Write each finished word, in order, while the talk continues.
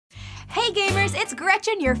Hey gamers, it's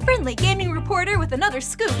Gretchen, your friendly gaming reporter with another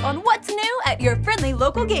scoop on what's new at your friendly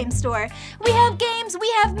local game store. We have games,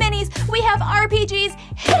 we have minis, we have RPGs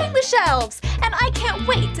hitting the shelves, and I can't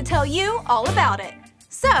wait to tell you all about it.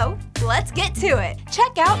 So, let's get to it.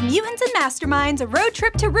 Check out Mutants and Masterminds, a Road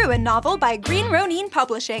Trip to Ruin novel by Green Ronin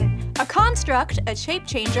Publishing. A construct, a shape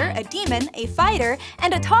changer, a demon, a fighter,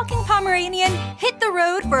 and a talking Pomeranian hit the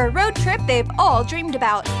road for a road trip they've all dreamed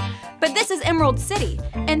about. But this is Emerald City,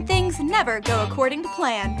 and things never go according to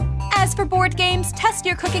plan. As for board games, test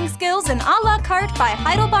your cooking skills in A La Carte by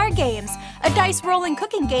HeidelBÄR Games, a dice-rolling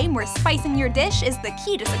cooking game where spicing your dish is the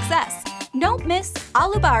key to success. Don't miss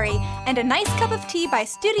Alubari and a nice cup of tea by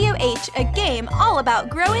Studio H, a game all about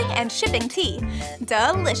growing and shipping tea.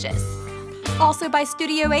 Delicious. Also by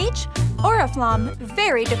Studio H, Oriflamme,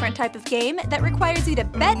 very different type of game that requires you to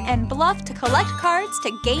bet and bluff to collect cards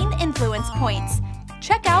to gain influence points.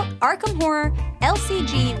 Check out Arkham Horror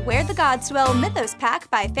LCG Where the Gods Dwell Mythos Pack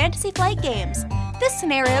by Fantasy Flight Games. This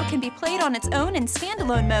scenario can be played on its own in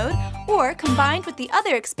standalone mode, or combined with the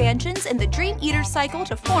other expansions in the Dream Eater cycle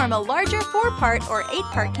to form a larger 4-part or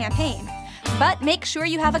 8-part campaign. But make sure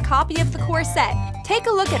you have a copy of the core set. Take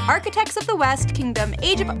a look at Architects of the West Kingdom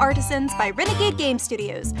Age of Artisans by Renegade Game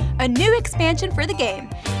Studios, a new expansion for the game.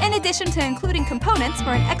 In addition to including components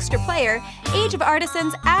for an extra player, Age of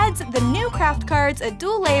Artisans adds the new craft cards, a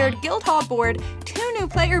dual-layered Guildhall board, 2 new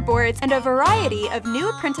player boards, and a variety of new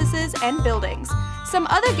apprentices and buildings. Some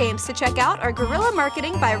other games to check out are Guerrilla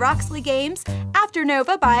Marketing by Roxley Games,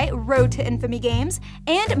 Afternova by Road to Infamy Games,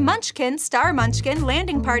 and Munchkin Star Munchkin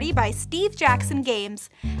Landing Party by Steve Jackson Games.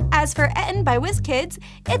 As for Ettin by Wizkids,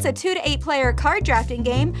 it's a 2 to 8 player card drafting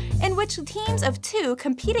game in which teams of 2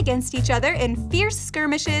 compete against each other in fierce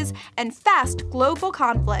skirmishes and fast global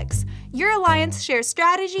conflicts. Your alliance shares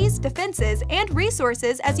strategies, defenses, and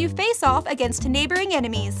resources as you face off against neighboring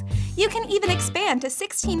enemies. You can even expand to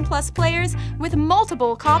 16+ players with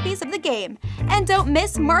multiple copies of the game. And don't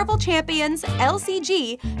miss Marvel Champions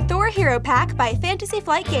LCG Thor Hero Pack by Fantasy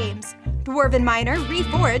Flight Games, Dwarven Miner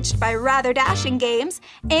Reforged by Rather Dashing Games,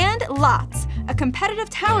 and Lots, a competitive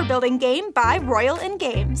tower building game by Royal In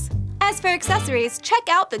Games. As for accessories, check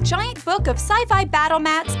out the giant book of Sci-Fi battle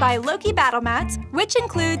mats by Loke Battle Mats, which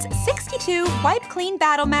includes 62 wipe-clean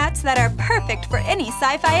battle mats that are perfect for any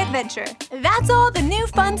sci-fi adventure. That's all the new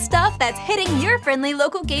fun stuff that's hitting your friendly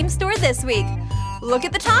local game store this week. Look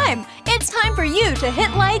at the time! It's time for you to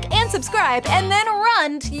hit like and subscribe and then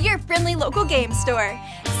run to your friendly local game store.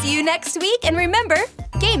 See you next week, and remember,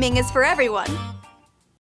 gaming is for everyone.